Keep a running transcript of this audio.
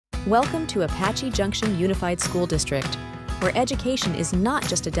Welcome to Apache Junction Unified School District, where education is not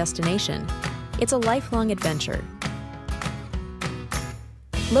just a destination, it's a lifelong adventure.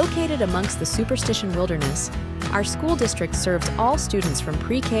 Located amongst the superstition wilderness, our school district serves all students from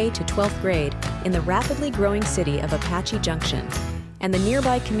pre-K to 12th grade in the rapidly growing city of Apache Junction and the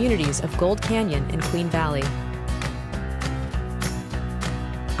nearby communities of Gold Canyon and Queen Valley.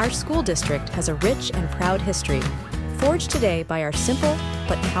 Our school district has a rich and proud history, forged today by our simple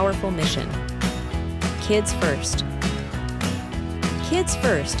but powerful mission: Kids First. Kids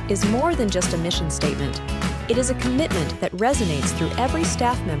First is more than just a mission statement. It is a commitment that resonates through every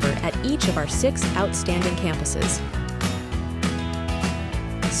staff member at each of our 6 outstanding campuses.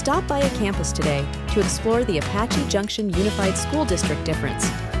 Stop by a campus today to explore the Apache Junction Unified School District difference,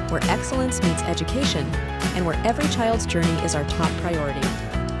 where excellence meets education and where every child's journey is our top priority.